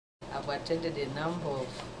attended a number of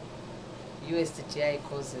USTTI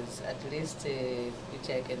courses, at least which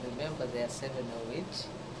I can remember. There are 7 of which,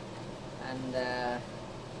 and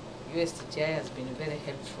USTTI has been very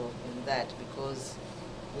helpful in that, because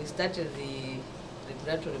we started the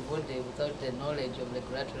regulatory body without the knowledge of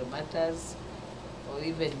regulatory matters or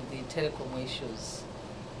even the telecom issues.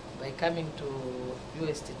 By coming to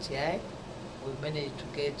USTTI, we managed to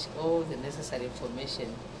get all the necessary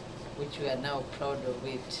information, which we are now proud of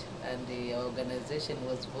it, and the organization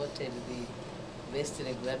was voted the best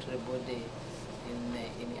regulatory body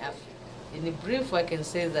in Africa. In brief, I can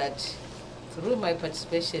say that through my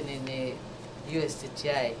participation in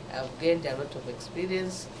USTTI, I've gained a lot of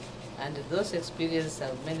experience, and those experiences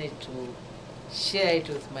I've managed to share it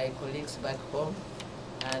with my colleagues back home,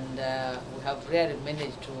 and we have really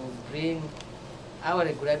managed to bring our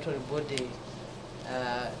regulatory body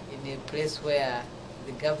in a place where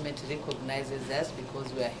the government recognizes us,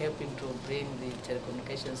 because we are helping to bring the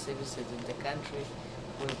telecommunication services in the country.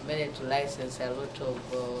 We've managed to license a lot of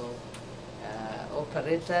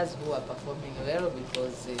operators who are performing well,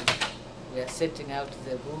 because we are setting out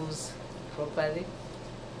the rules properly.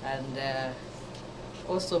 And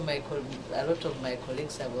also a lot of my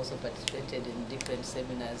colleagues have also participated in different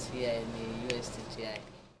seminars here in the USTTI.